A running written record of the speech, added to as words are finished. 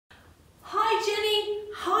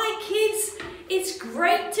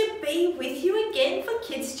be with you again for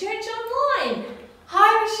Kids Church Online.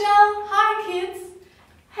 Hi Michelle, hi kids.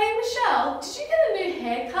 Hey Michelle, did you get a new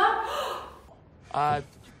haircut?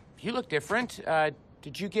 You look different.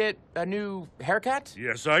 Did you get a new haircut?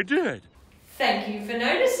 Yes, I did. Thank you for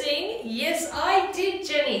noticing. Yes, I did,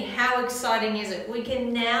 Jenny. How exciting is it? We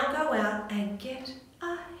can now go out and get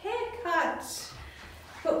a haircut.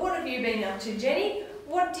 But what have you been up to, Jenny?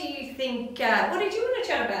 What do you think, what did you want to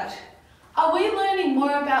chat about? Are we learning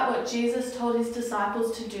more about what Jesus told his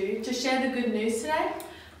disciples to do to share the good news today?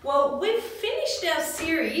 Well, we've finished our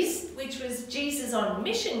series, which was Jesus on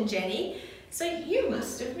Mission, Jenny, so you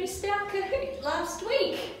must have missed our Kahoot last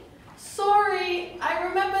week. Sorry, I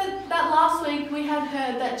remember that last week we had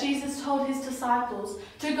heard that Jesus told his disciples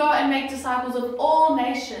to go and make disciples of all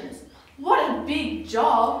nations. What a big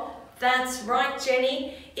job! That's right,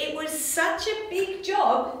 Jenny. It was such a big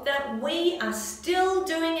job that we are still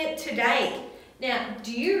doing it today. Now,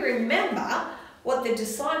 do you remember what the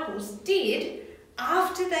disciples did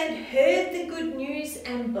after they'd heard the good news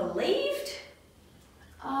and believed?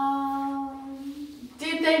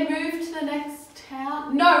 Did they move to the next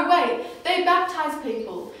town? No, wait, they baptized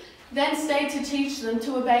people, then stayed to teach them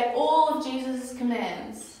to obey all of Jesus'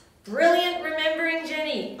 commands. Brilliant remembering,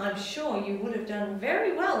 Jenny. I'm sure you would have done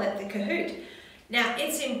very well at the Kahoot. Now,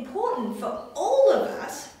 it's important for all of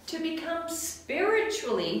us to become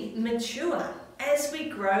spiritually mature as we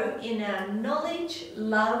grow in our knowledge,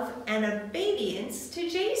 love, and obedience to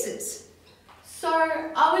Jesus. So,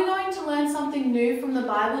 are we going to learn something new from the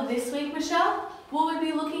Bible this week, Michelle? Will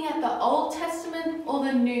we be looking at the Old Testament or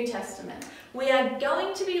the New Testament? We are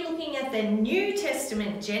going to be looking at the New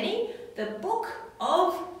Testament, Jenny, the book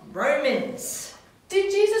of Romans.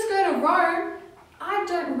 Did Jesus go to Rome? I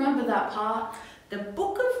don't remember that part. The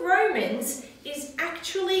book of Romans is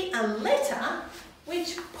actually a letter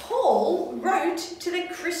which Paul wrote to the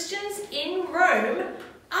Christians in Rome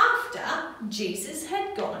after Jesus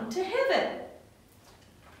had gone to heaven.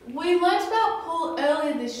 We learnt about Paul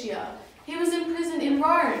earlier this year. He was in prison in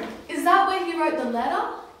Rome. Is that where he wrote the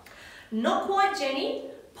letter? Not quite, Jenny.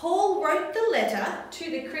 Paul wrote the letter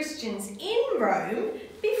to the Christians in Rome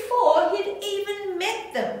before he'd even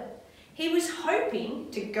met them. He was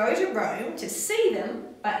hoping to go to Rome to see them,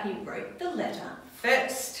 but he wrote the letter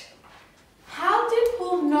first. How did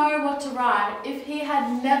Paul know what to write if he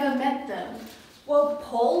had never met them? Well,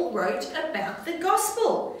 Paul wrote about the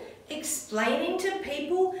gospel, explaining to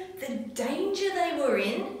people the danger they were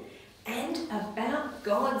in and about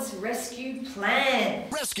God's rescue plan.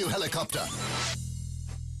 Rescue helicopter!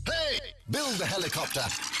 Hey! Build the helicopter!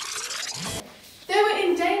 They were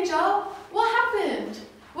in danger. What happened?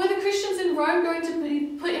 Were the Christians in Rome going to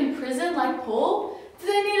be put in prison like Paul? Do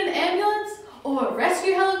they need an ambulance or a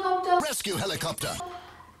rescue helicopter? Rescue helicopter!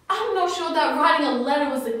 I'm not sure that writing a letter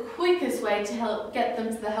was the quickest way to help get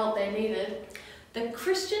them to the help they needed. The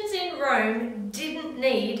Christians in Rome didn't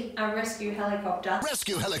need a rescue helicopter.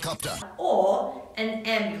 Rescue helicopter! Or an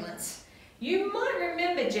ambulance. You might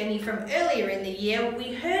remember, Jenny, from earlier in the year,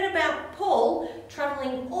 we heard about Paul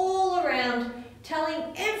travelling all around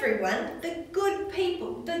telling everyone the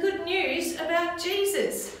good news about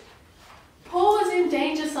Jesus. Paul was in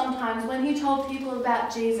danger sometimes when he told people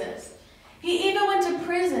about Jesus. He even went to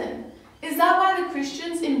prison. Is that why the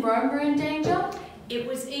Christians in Rome were in danger? It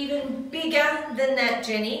was even bigger than that,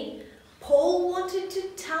 Jenny. Paul wanted to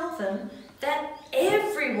tell them that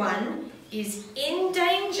everyone is in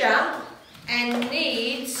danger and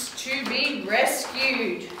needs to be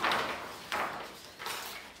rescued.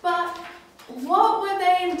 But what were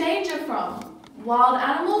they in danger from? Wild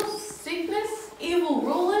animals, sickness, evil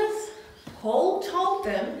rulers? Paul told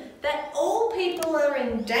them that all people are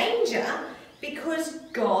in danger because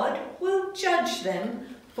God will judge them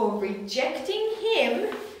for rejecting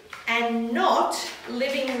him and not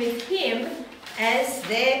living with him as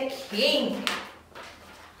their king.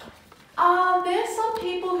 Are there some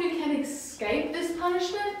people who can escape this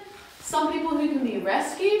punishment? Some people who can be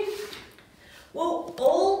rescued? Well,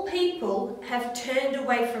 all people have turned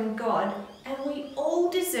away from God and we all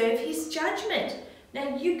deserve his judgment.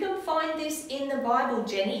 Now you can find this in the Bible,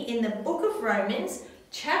 Jenny, in the book of Romans,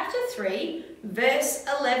 chapter 3, verse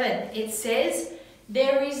 11. It says,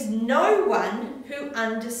 "There is no one who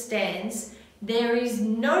understands. There is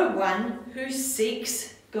no one who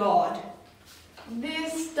seeks God."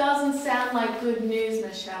 This doesn't sound like good news,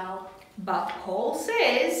 Michelle. But Paul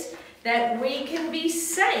says that we can be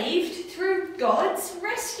saved through God's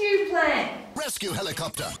rescue plan. Rescue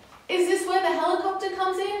helicopter! Is this where the helicopter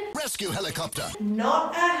comes in? Rescue helicopter!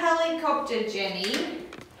 Not a helicopter, Jenny,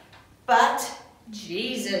 but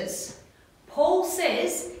Jesus. Paul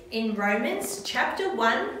says in Romans chapter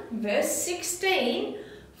 1, verse 16,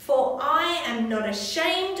 "For I am not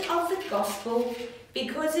ashamed of the gospel,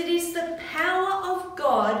 because it is the power of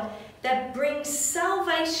God that brings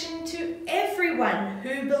salvation to everyone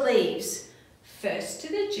who believes, first to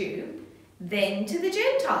the Jew, then to the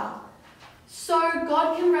Gentile." So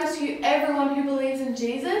God can rescue everyone who believes in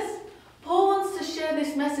Jesus? Paul wants to share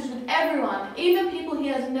this message with everyone, even people he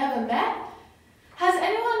has never met. Has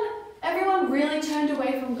everyone really turned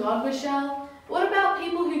away from God, Michelle? What about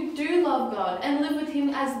people who do love God and live with him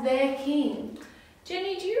as their king?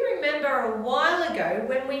 Jenny, do you remember a while ago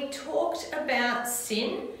when we talked about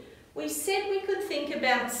sin? We said we could think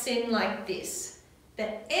about sin like this. The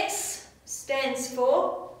S stands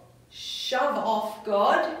for shove off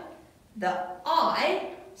God. The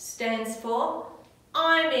I stands for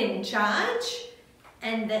I'm in charge.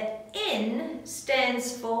 And the N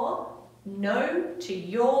stands for no to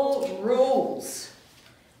your rules.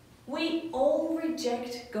 We all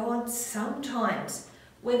reject God sometimes,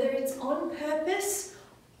 whether it's on purpose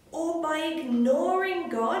or by ignoring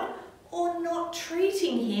God or not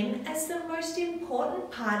treating him as the most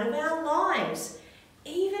important part of our lives.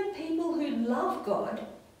 Even people who love God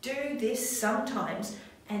do this sometimes,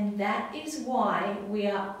 and that is why we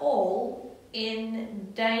are all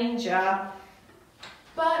in danger.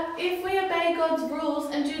 But if we obey God's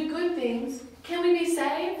rules and do good things, can we be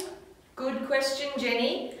saved? Good question,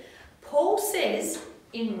 Jenny. Paul says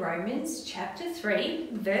in Romans chapter 3,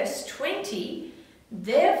 verse 20,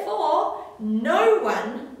 "Therefore no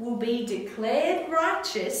one will be declared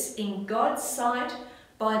righteous in God's sight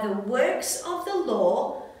by the works of the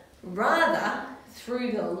law. Rather,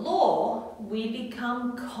 through the law, we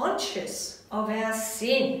become conscious of our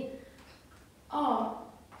sin." Oh,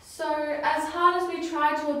 so as hard as we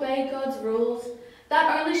try to obey God's rules,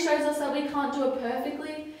 that only shows us that we can't do it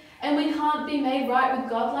perfectly and we can't be made right with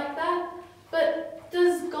God like that. But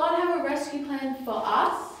does God have a rescue plan for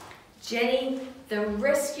us? Jenny, the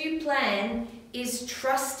rescue plan is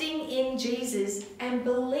trusting in Jesus and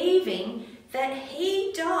believing that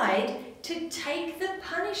he died to take the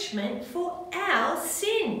punishment for our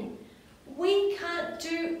sin. We can't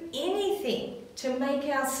do anything to make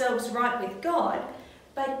ourselves right with God,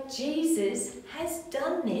 but Jesus has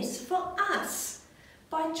done this for us.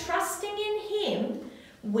 By trusting in him,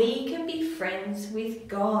 we can be friends with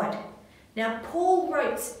God. Now, Paul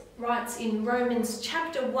writes in Romans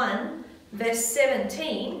chapter 1, verse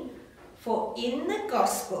 17, "For in the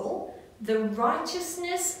gospel, the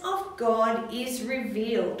righteousness of God is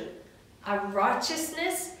revealed, a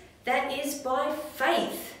righteousness that is by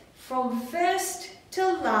faith from first to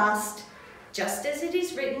last, just as it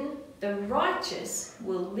is written, the righteous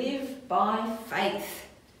will live by faith."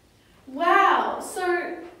 Wow,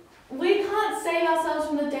 so we can't save ourselves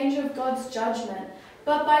from the danger of God's judgment,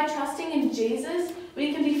 but by trusting in Jesus,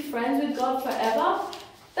 we can be friends with God forever?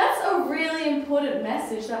 That's a really important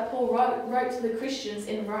message that Paul wrote to the Christians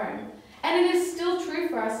in Rome, and it is still true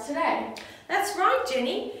for us today. That's right,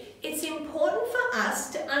 Jenny. It's important for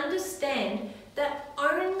us to understand that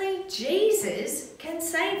only Jesus can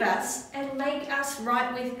save us and make us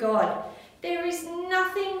right with God. There is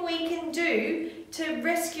nothing we can do to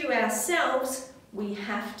rescue ourselves. We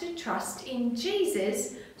have to trust in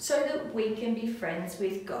Jesus so that we can be friends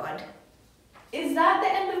with God. Is that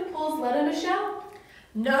the end of Paul's letter, Michelle?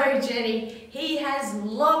 No, Jenny, he has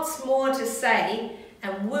lots more to say,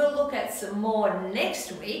 and we'll look at some more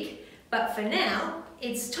next week. But for now,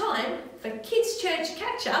 it's time for Kids Church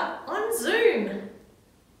Catch Up on Zoom.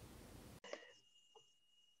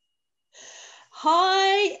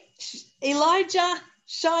 Hi, Elijah,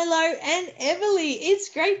 Shiloh and Everly. It's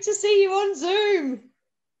great to see you on Zoom.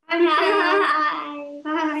 Hi.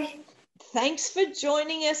 Hi. Thanks for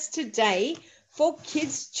joining us today for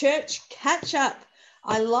Kids Church Catch Up.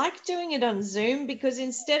 I like doing it on Zoom because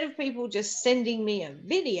instead of people just sending me a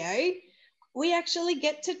video, we actually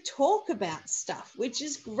get to talk about stuff, which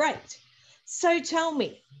is great. So tell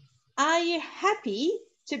me, are you happy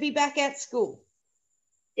to be back at school?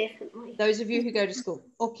 Definitely. Those of you who go to school,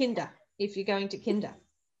 or kinder, if you're going to kinder.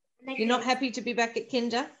 You're not happy to be back at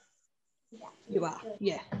kinder? Yeah. You are,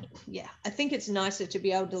 yeah. I think it's nicer to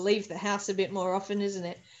be able to leave the house a bit more often, isn't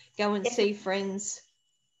it? Go and see friends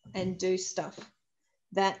and do stuff.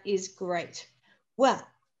 That is great. Well,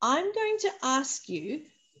 I'm going to ask you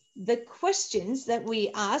the questions that we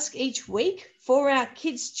ask each week for our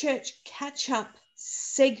Kids Church Catch-Up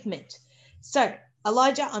segment. So,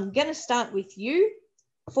 Elijah, I'm going to start with you.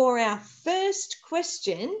 For our first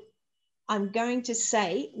question, I'm going to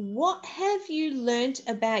say, what have you learnt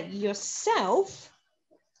about yourself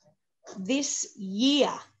this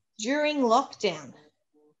year? during lockdown?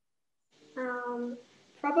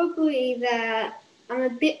 Probably that I'm a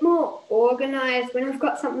bit more organised when I've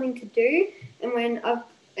got something to do, and when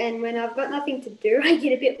I've got nothing to do, I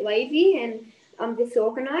get a bit lazy and I'm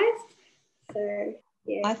disorganised. So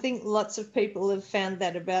yeah. I think lots of people have found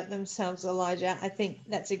that about themselves, Elijah. I think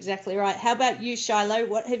that's exactly right. How about you, Shiloh?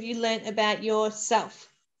 What have you learnt about yourself?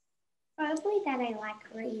 Probably that I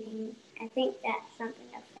like reading. I think that's something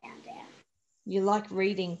I've found out. You like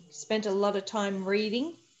reading. Spent a lot of time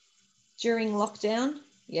reading during lockdown.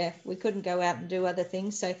 Yeah, we couldn't go out and do other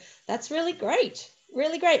things. So that's really great.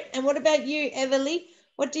 Really great. And what about you, Everly?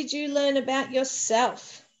 What did you learn about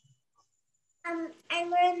yourself? I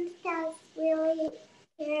learned that I was really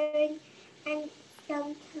caring, and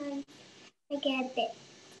sometimes I get a bit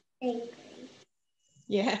angry.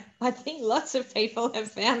 Yeah, I think lots of people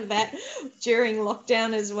have found that during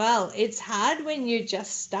lockdown as well. It's hard when you're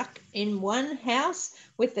just stuck in one house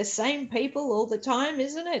with the same people all the time,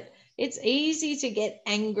 isn't it? It's easy to get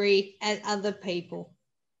angry at other people.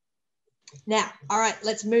 Now, all right,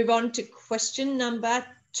 let's move on to question number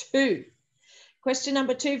 2. Question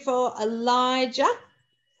number 2 for Elijah.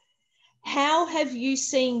 How have you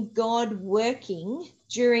seen God working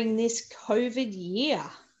during this COVID year?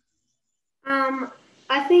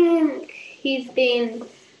 I think he's been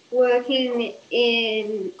working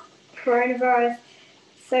in coronavirus,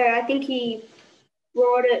 so I think he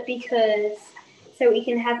brought it because so we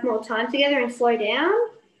can have more time together and slow down.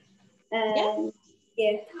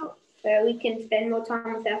 Yeah, so we can spend more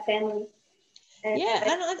time with our family. And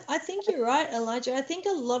I think you're right, Elijah. I think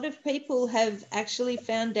a lot of people have actually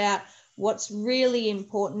found out what's really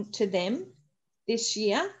important to them this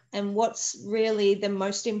year and what's really the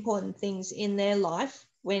most important things in their life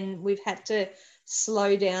when we've had to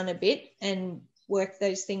slow down a bit and work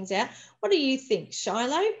those things out. What do you think,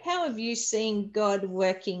 Shiloh? How have you seen God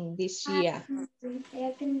working this year?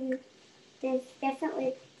 There's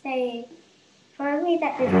definitely probably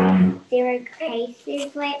that there's 0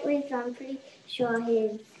 cases lately, so I'm pretty sure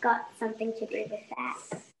he's got something to do with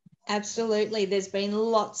that. Absolutely. There's been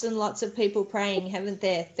lots and lots of people praying, haven't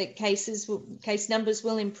there, that case numbers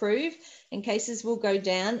will improve and cases will go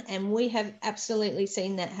down. And we have absolutely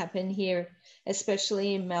seen that happen here,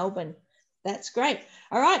 especially in Melbourne. That's great.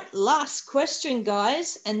 All right, last question,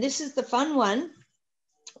 guys. And this is the fun one.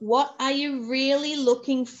 What are you really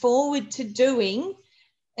looking forward to doing?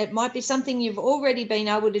 It might be something you've already been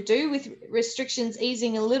able to do with restrictions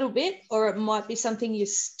easing a little bit, or it might be something you're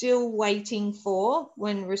still waiting for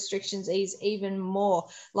when restrictions ease even more.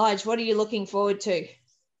 Lige, what are you looking forward to?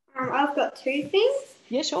 I've got 2 things.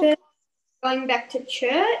 Yeah, sure. First, going back to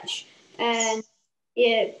church and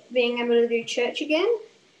being able to do church again.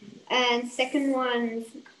 And second one's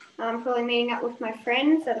probably meeting up with my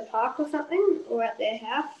friends at a park or something, or at their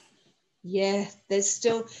house. Yeah,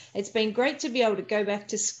 it's been great to be able to go back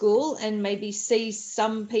to school and maybe see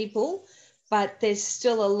some people, but there's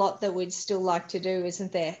still a lot that we'd still like to do,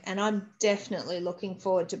 isn't there? And I'm definitely looking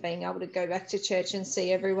forward to being able to go back to church and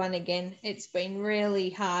see everyone again. It's been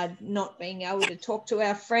really hard not being able to talk to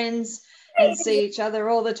our friends and see each other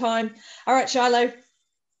all the time. All right, Shiloh,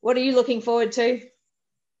 what are you looking forward to?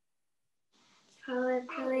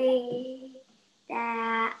 Probably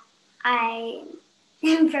that I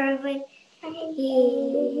am probably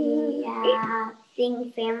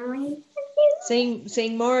seeing family.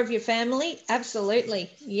 Seeing more of your family? Absolutely.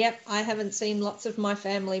 Yep, I haven't seen lots of my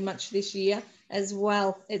family much this year as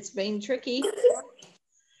well. It's been tricky.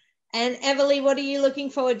 And Everly, what are you looking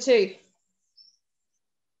forward to?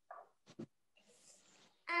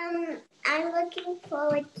 I'm looking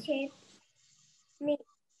forward to meeting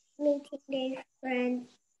new friends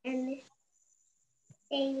and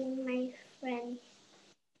seeing my friends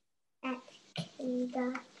at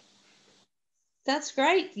kindergarten. That's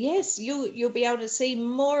great. Yes, you'll be able to see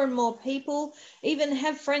more and more people, even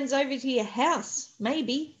have friends over to your house,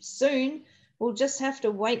 maybe soon. We'll just have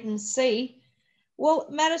to wait and see. Well,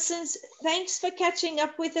 Madisons, thanks for catching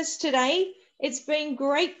up with us today. It's been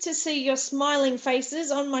great to see your smiling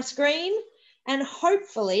faces on my screen, and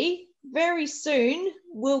hopefully very soon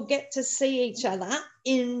we'll get to see each other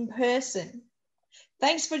in person.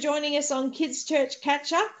 Thanks for joining us on Kids Church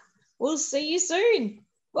Catch Up. We'll see you soon.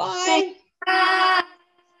 Bye. Bye.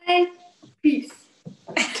 Peace.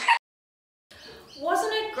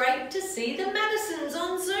 Wasn't it great to see the Madisons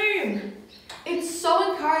on Zoom? It's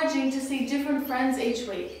so encouraging to see different friends each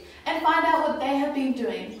week and find out what they have been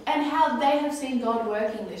doing and how they have seen God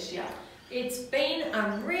working this year. It's been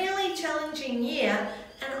a really challenging year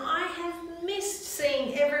and I have missed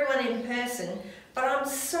seeing everyone in person, but I'm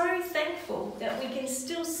so thankful that we can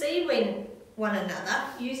still see one another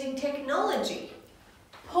using technology.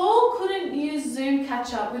 Paul couldn't use Zoom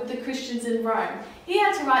catch-up with the Christians in Rome. He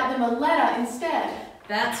had to write them a letter instead.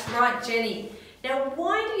 That's right, Jenny. Now,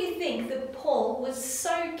 why do you think that Paul was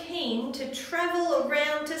so keen to travel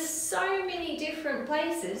around to so many different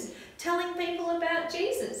places telling people about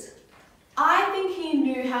Jesus? I think he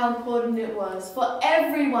knew how important it was for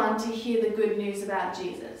everyone to hear the good news about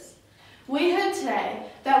Jesus. We heard today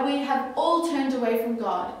that we have all turned away from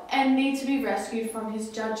God and need to be rescued from his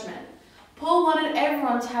judgment. Paul wanted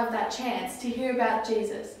everyone to have that chance to hear about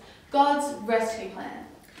Jesus, God's rescue plan.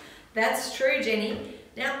 That's true, Jenny.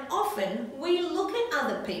 Now, often we look at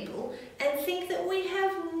other people and think that we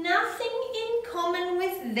have nothing in common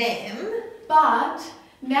with them. But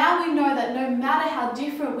now we know that no matter how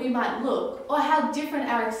different we might look or how different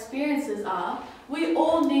our experiences are, we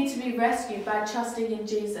all need to be rescued by trusting in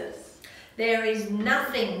Jesus. There is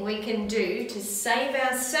nothing we can do to save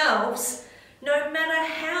ourselves, no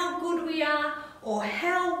matter how good we are or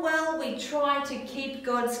how well we try to keep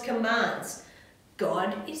God's commands.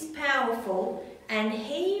 God is powerful and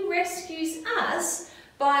he rescues us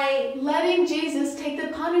by letting Jesus take the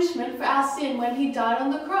punishment for our sin when he died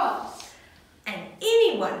on the cross. And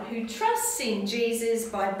anyone who trusts in Jesus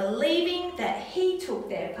by believing that he took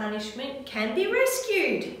their punishment can be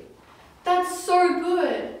rescued. That's so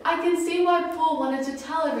good. I can see why Paul wanted to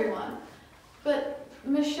tell everyone. But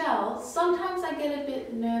Michelle, sometimes I get a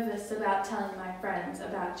bit nervous about telling my friends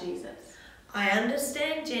about Jesus. I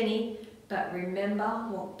understand, Jenny, but remember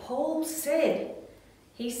what Paul said.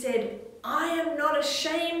 He said, I am not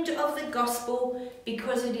ashamed of the gospel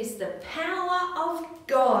because it is the power of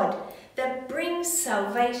God that brings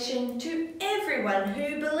salvation to everyone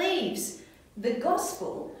who believes. The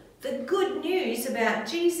gospel, the good news about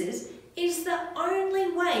Jesus, is the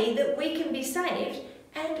only way that we can be saved,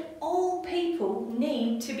 and all people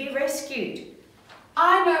need to be rescued.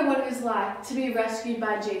 I know what it is like to be rescued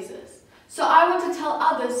by Jesus, so I want to tell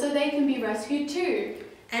others so they can be rescued too.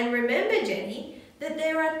 And remember, Jenny, that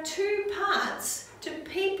there are two parts to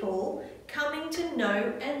people coming to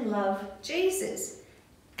know and love Jesus.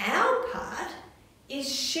 Our part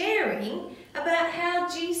is sharing about how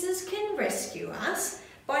Jesus can rescue us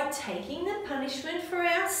by taking the punishment for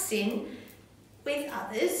our sin with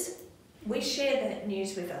others. We share that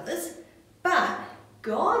news with others. But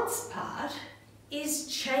God's part is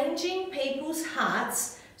changing people's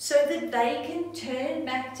hearts so that they can turn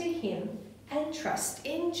back to him and trust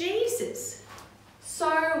in Jesus.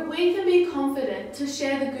 So we can be confident to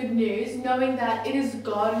share the good news knowing that it is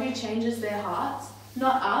God who changes their hearts,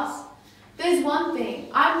 not us. There's one thing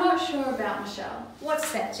I'm not sure about, Michelle.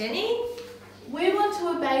 What's that, Jenny? We want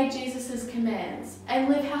to obey Jesus' commands and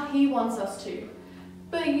live how he wants us to.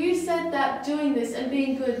 But you said that doing this and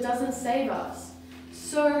being good doesn't save us.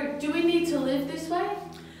 So do we need to live this way?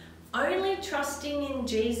 Only trusting in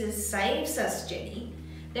Jesus saves us, Jenny.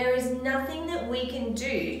 There is nothing that we can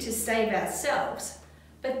do to save ourselves.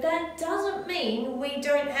 But that doesn't mean we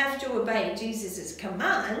don't have to obey Jesus'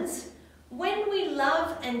 commands. When we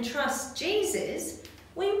love and trust Jesus,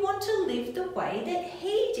 we want to live the way that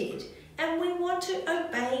he did, and we want to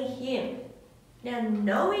obey him. Now,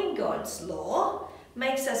 knowing God's law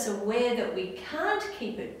makes us aware that we can't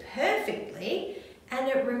keep it perfectly, and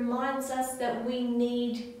it reminds us that we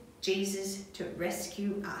need Jesus to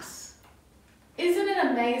rescue us. Isn't it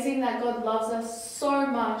amazing that God loves us so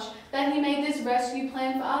much that he made this rescue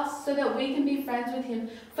plan for us so that we can be friends with him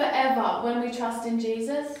forever when we trust in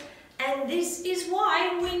Jesus? And this is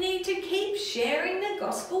why we need to keep sharing the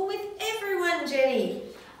gospel with everyone, Jenny.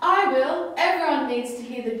 I will. Everyone needs to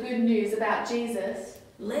hear the good news about Jesus.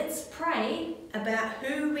 Let's pray about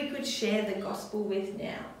who we could share the gospel with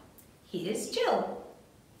now. Here's Jill.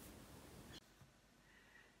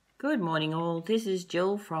 Good morning all, this is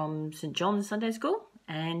Jill from St John's Sunday School,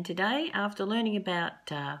 and today after learning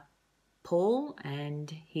about Paul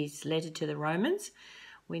and his letter to the Romans,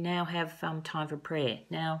 we now have time for prayer.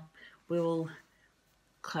 Now we will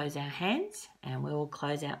close our hands and we will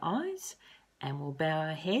close our eyes and we'll bow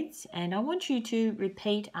our heads, and I want you to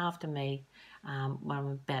repeat after me when I'm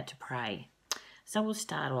about to pray. So we'll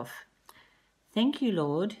start off. Thank you,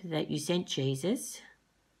 Lord, that you sent Jesus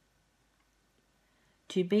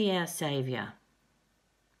to be our Saviour.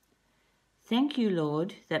 Thank you,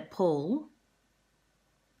 Lord, that Paul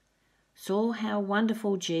saw how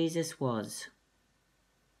wonderful Jesus was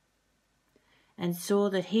and saw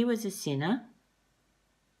that he was a sinner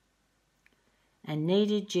and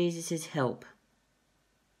needed Jesus' help.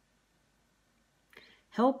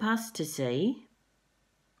 Help us to see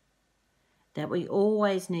that we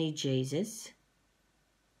always need Jesus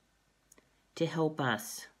to help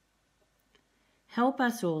us. Help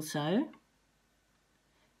us also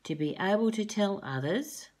to be able to tell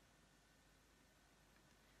others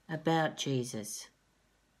about Jesus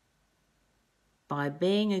by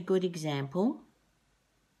being a good example,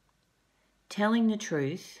 telling the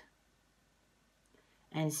truth,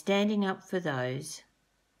 and standing up for those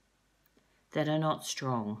that are not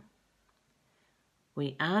strong.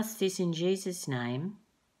 We ask this in Jesus' name.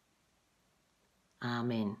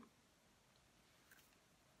 Amen.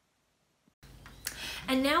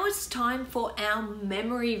 And now it's time for our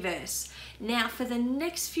memory verse. Now for the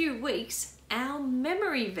next few weeks, our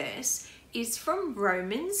memory verse is from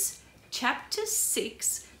Romans chapter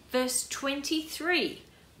 6, verse 23.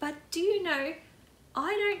 But do you know,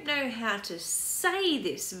 I don't know how to say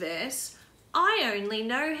this verse. I only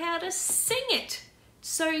know how to sing it.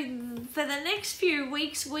 So for the next few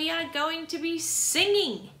weeks, we are going to be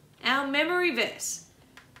singing our memory verse.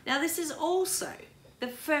 Now this is also the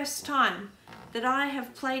first time that I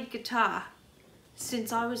have played guitar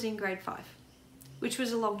since I was in grade 5, which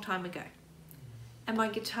was a long time ago. And my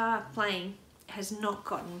guitar playing has not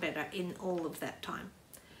gotten better in all of that time.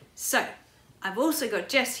 So I've also got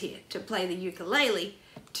Jess here to play the ukulele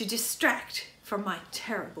to distract from my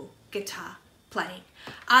terrible guitar playing.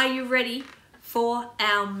 Are you ready for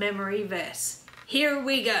our memory verse? Here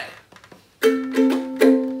we go.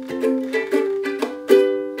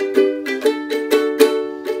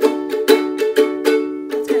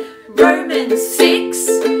 Romans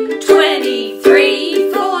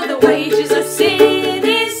 6:23, for the wages of sin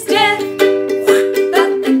is death,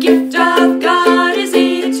 but the gift of God is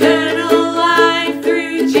eternal life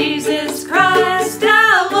through Jesus Christ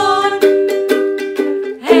our Lord.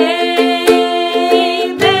 Amen.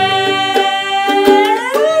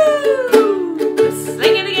 Let's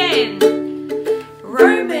sing it again.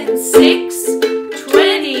 Romans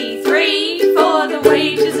 6:23, for the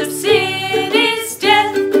wages of sin is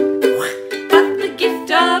death, but the gift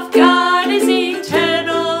of God is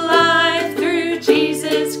eternal life through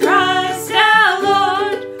Jesus Christ our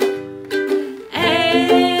Lord.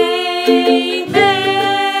 Amen.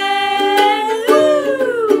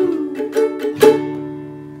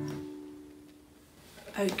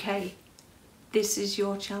 Okay, this is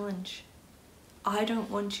your challenge. I don't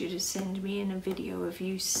want you to send me in a video of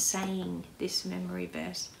you saying this memory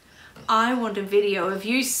verse. I want a video of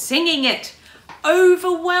you singing it.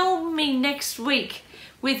 Overwhelm me next week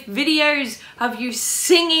with videos of you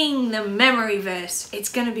singing the memory verse. It's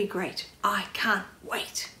going to be great. I can't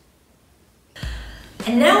wait.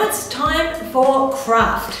 And now it's time for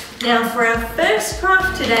craft. Now for our first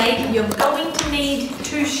craft today, you're going to need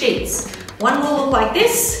 2 sheets. One will look like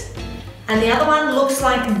this and the other one looks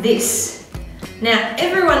like this. Now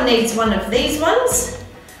everyone needs one of these ones,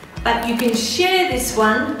 but you can share this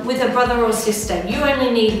one with a brother or sister. You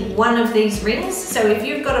only need one of these rings, so if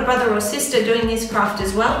you've got a brother or sister doing this craft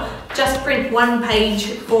as well, just print 1 page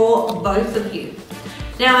for both of you.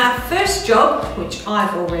 Now our first job, which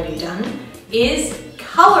I've already done, is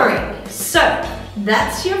colouring. So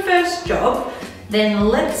that's your first job. Then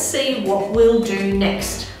let's see what we'll do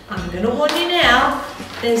next. I'm going to warn you now,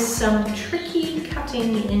 there's some tricky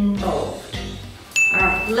cutting involved.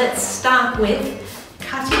 Alright, let's start with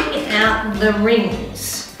cutting out the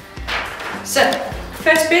rings. So,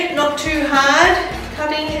 first bit, not too hard,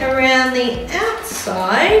 cutting around the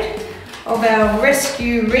outside of our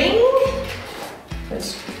rescue ring,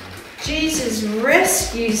 because Jesus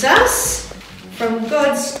rescues us from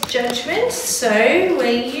God's judgment. So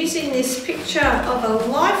we're using this picture of a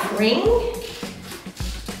life ring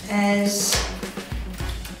as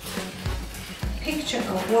a picture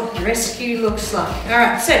of what rescue looks like.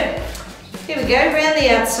 Alright, so here we go, around the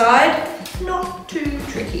outside, not too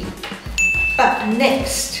tricky. But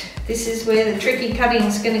next, this is where the tricky cutting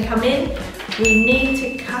is going to come in. We need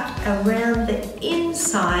to cut around the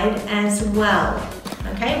inside as well.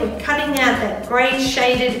 Okay, we're cutting out that grey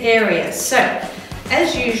shaded area. So,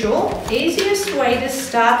 as usual, easiest way to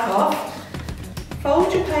start off,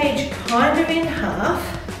 fold your page kind of in half,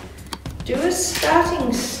 do a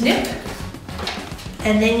starting snip,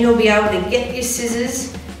 and then you'll be able to get your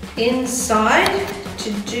scissors inside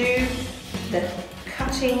to do the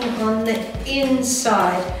cutting on the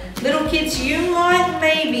inside. Little kids, you might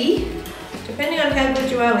maybe, depending on how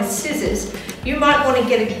good you are with scissors, you might want to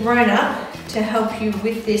get a grown-up to help you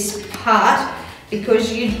with this part,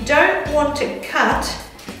 because you don't want to cut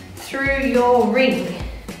through your ring.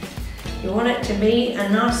 You want it to be a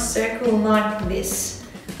nice circle like this,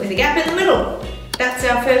 with a gap in the middle. That's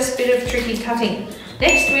our first bit of tricky cutting.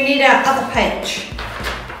 Next, we need our other page.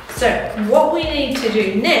 So what we need to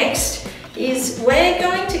do next is we're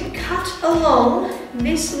going to cut along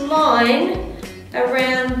this line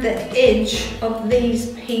around the edge of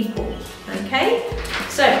these people, okay?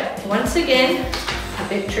 So once again, a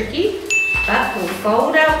bit tricky, but we'll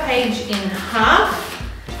fold our page in half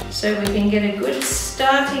so we can get a good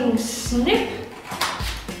starting snip,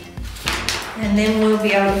 and then we'll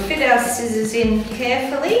be able to fit our scissors in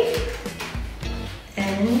carefully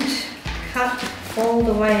and cut all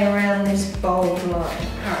the way around this bold line.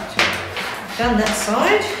 Alright, so I've done that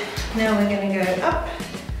side. Now we're going to go up,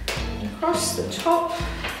 across the top.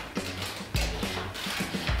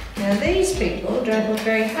 Now these people don't look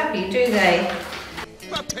very happy, do they?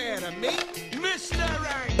 Prepare to meet Mr.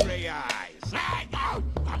 Angry Eyes.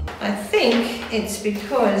 I think it's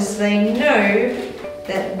because they know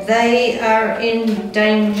that they are in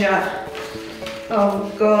danger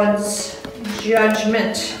of God's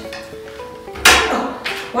judgment.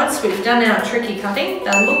 Once we've done our tricky cutting,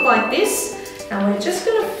 they'll look like this, and we're just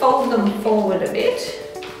going to fold them forward a bit.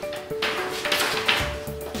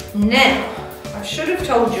 Now, I should have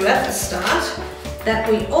told you at the start that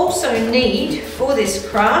we also need, for this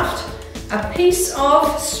craft, a piece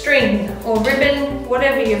of string or ribbon,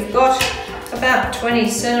 whatever you've got, about 20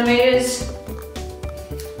 centimeters.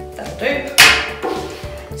 That'll do.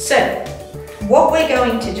 So, what we're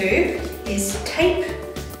going to do is tape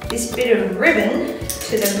this bit of ribbon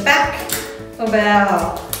to the back of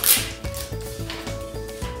our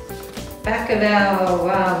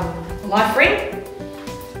life ring.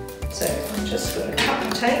 So I'm just going to cut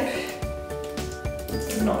the tape,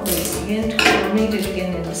 not leave the end because I'll need it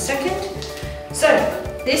again in a second. So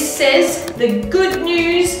this says the good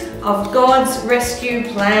news of God's rescue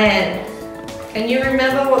plan. Can you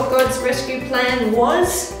remember what God's rescue plan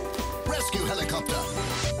was? Rescue helicopter.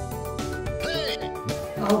 Hey!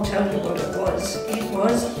 I'll tell you what it was. It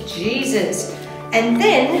was Jesus. And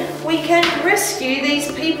then we can rescue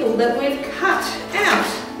these people that we've cut out.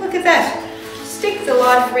 Look at that. Stick the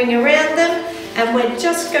life ring around them, and we're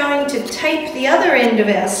just going to tape the other end of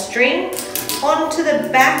our string onto the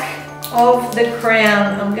back of the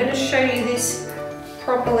crown. I'm going to show you this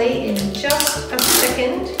properly in just a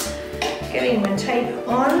second. Getting my tape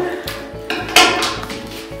on.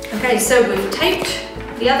 Okay, so we've taped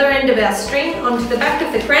the other end of our string onto the back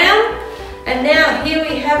of the crown, and now here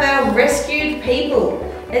we have our rescued people.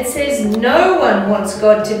 It says no one wants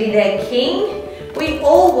God to be their king. We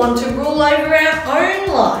all want to rule over our own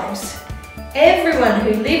lives. Everyone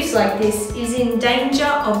who lives like this is in danger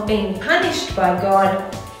of being punished by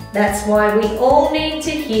God. That's why we all need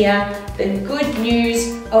to hear the good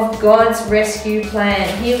news of God's rescue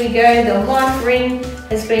plan. Here we go, the life ring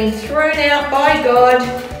has been thrown out by God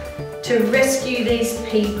to rescue these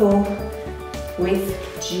people with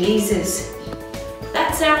Jesus.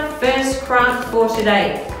 That's our first craft for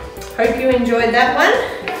today. Hope you enjoyed that one.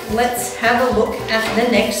 Let's have a look at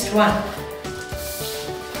the next one.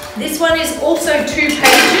 This one is also 2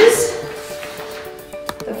 pages.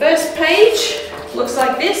 The first page looks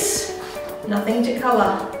like this. Nothing to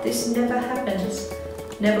colour. This never happens.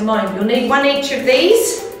 Never mind, you'll need 1 each of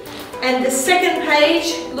these. And the second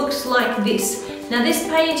page looks like this. Now this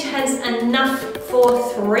page has enough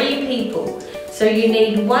for 3 people. So you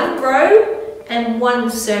need 1 row and 1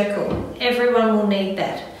 circle. Everyone will need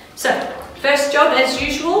that. So, first job as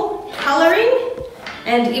usual, colouring.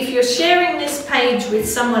 And if you're sharing this page with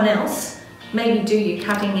someone else, maybe do your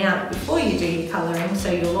cutting out before you do your colouring,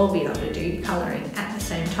 so you'll all be able to do your colouring at the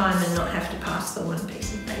same time and not have to pass the 1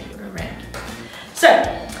 piece of paper around. So,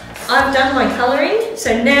 I've done my colouring,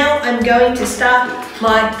 so now I'm going to start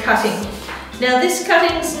my cutting. Now this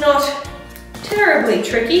cutting's not terribly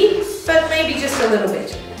tricky, but maybe just a little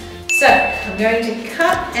bit. So, I'm going to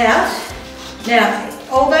cut out. Now,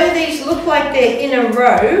 although these look like they're in a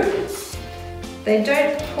row, they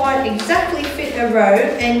don't quite exactly fit a row,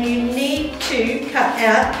 and you need to cut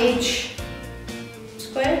out each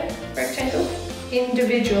square, rectangle,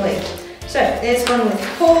 individually. So there's one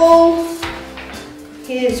with Paul,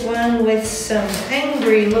 here's one with some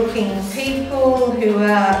angry looking people who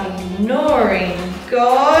are ignoring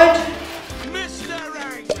God. Mr.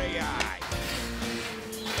 Angry Eye.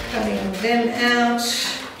 Cutting them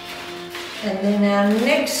out. And then our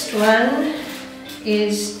next one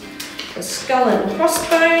is the skull and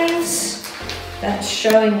crossbones. That's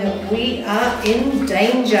showing that we are in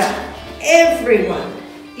danger. Everyone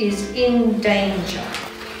is in danger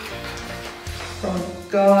from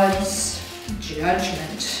God's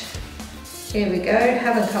judgment. Here we go.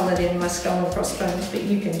 Haven't coloured in my skull and crossbones, but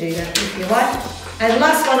you can do that if you like. And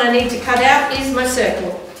last one I need to cut out is my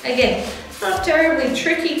circle. Again, not terribly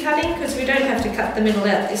tricky cutting because we don't have to cut the middle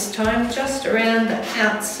out this time, just around the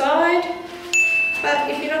outside. But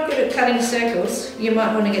if you're not good at cutting circles, you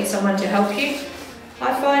might want to get someone to help you.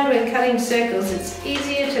 I find when cutting circles it's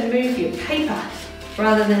easier to move your paper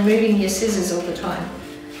rather than moving your scissors all the time.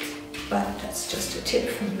 But that's just a tip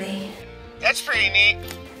from me. That's pretty neat.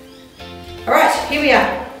 Alright, here we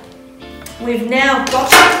are. We've now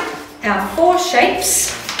got our 4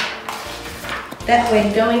 shapes that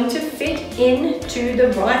we're going to fit into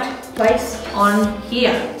the right place on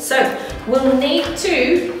here. So we'll need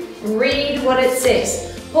to read what it says.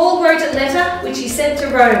 Paul wrote a letter which he sent to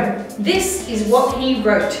Rome. This is what he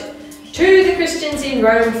wrote. To the Christians in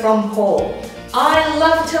Rome from Paul. I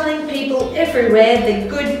love telling people everywhere the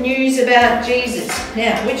good news about Jesus.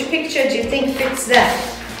 Now, which picture do you think fits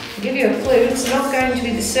that? I'll give you a clue. It's not going to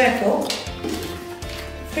be the circle.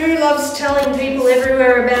 Who loves telling people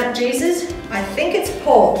everywhere about Jesus? I think it's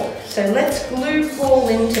Paul. So let's glue Paul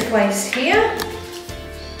into place here.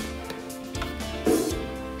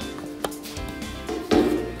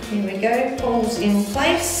 Here we go, Paul's in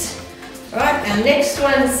place. Right, our next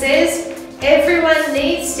one says, everyone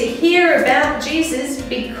needs to hear about Jesus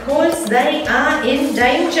because they are in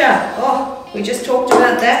danger. Oh, we just talked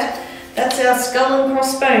about that. That's our skull and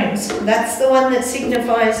crossbones. That's the one that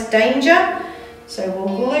signifies danger. So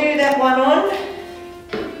we'll glue that one on.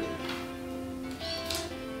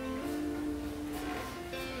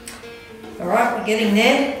 All right, we're getting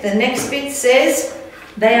there. The next bit says,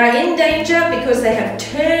 they are in danger because they have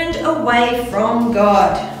turned away from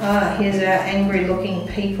God. Ah, here's our angry looking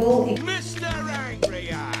people. Mr.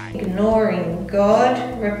 Angry Eye. Ignoring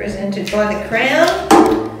God, represented by the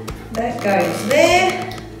crown. That goes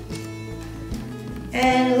there.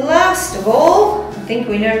 And last of all, I think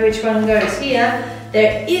we know which one goes here.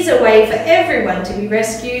 There is a way for everyone to be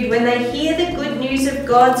rescued when they hear the good news of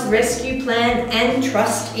God's rescue plan and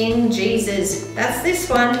trust in Jesus. That's this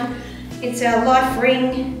one. It's our life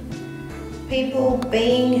ring. People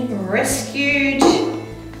being rescued.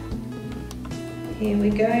 Here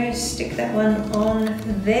we go. Stick that one on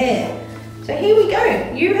there. So here we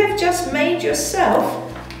go. You have just made yourself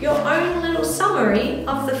your own little summary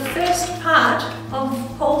of the first part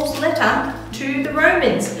of Paul's letter to the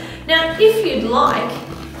Romans. Now, if you'd like,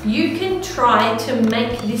 you can try to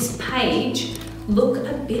make this page look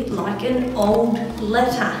a bit like an old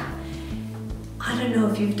letter. I don't know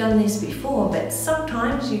if you've done this before, but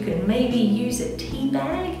sometimes you can maybe use a tea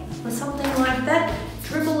bag or something like that.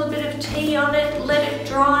 Dribble a bit of tea on it, let it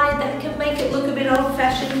dry. That can make it look a bit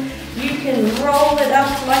old-fashioned. You can roll it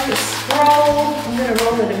up like a scroll. I'm going to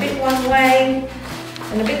roll it a bit one way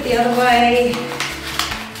and a bit the other way.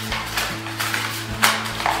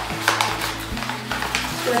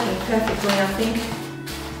 Working perfectly, I think.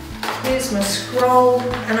 Here's my scroll,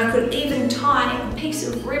 and I could even tie a piece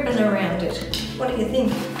of ribbon around it. What do you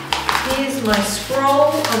think? Here's my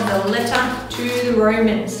scroll of the letter to the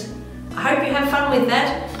Romans. I hope you have fun with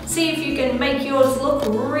that. See if you can make yours look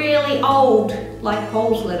really old, like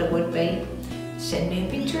Paul's letter would be. Send me a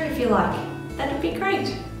picture if you like. That'd be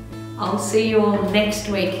great. I'll see you all next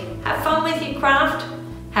week. Have fun with your craft.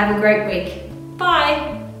 Have a great week. Bye.